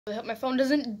I hope my phone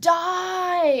doesn't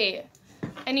die!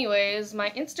 Anyways, my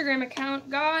Instagram account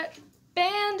got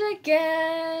banned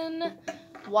again.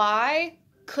 Why?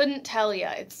 Couldn't tell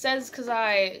ya. It says because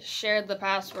I shared the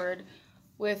password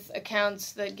with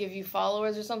accounts that give you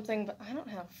followers or something, but I don't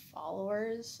have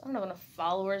followers. I don't have enough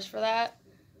followers for that.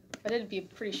 But it'd be a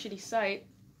pretty shitty site.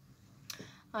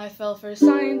 I fell for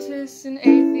scientists and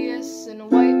atheists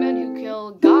and white men who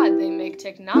kill God. They make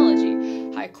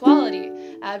technology high quality,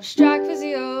 abstract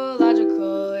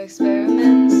physiological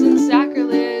experiments and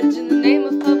sacrilege in the name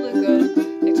of public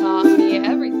good. They taught me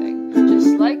everything,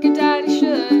 just like a daddy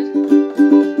should.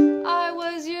 I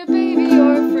was your baby,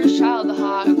 your first child, the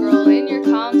hot girl in your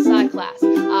comp-sci class.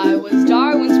 I was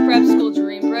Darwin's prep school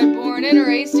dream, bred, born, and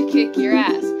raised to kick your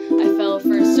ass. I fell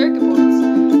for circuit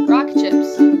boards, rocket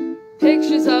chips,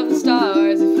 pictures of the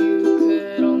stars. If you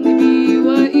could only be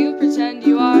what you pretend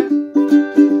you are.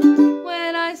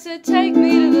 When I said take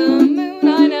me to the moon,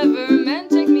 I never meant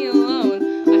take me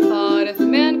alone. I thought if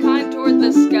mankind toured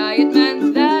the sky, it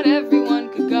meant that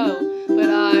everyone could go. But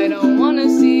I don't want to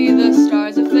see the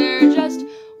stars if they're just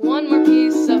one more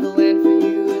piece of land for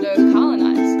you to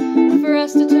colonize, for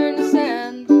us to turn to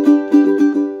sand.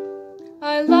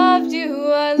 I loved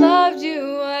you, I loved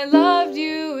you, I loved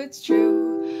you, it's true.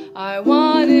 I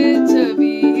wanted to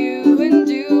be you and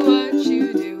do what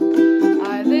you do.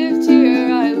 I lived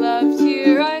here, I loved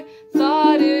here, I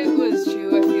thought it was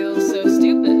true. I feel so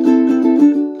stupid,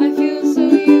 I feel so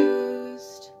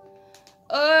used.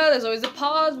 There's always a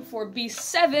pause before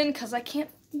B7 because I can't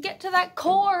get to that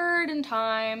chord in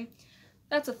time.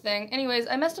 That's a thing. Anyways,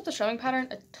 I messed up the strumming pattern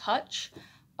a touch,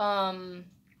 and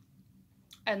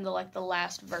the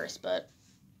last verse, but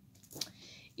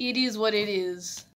it is what it is.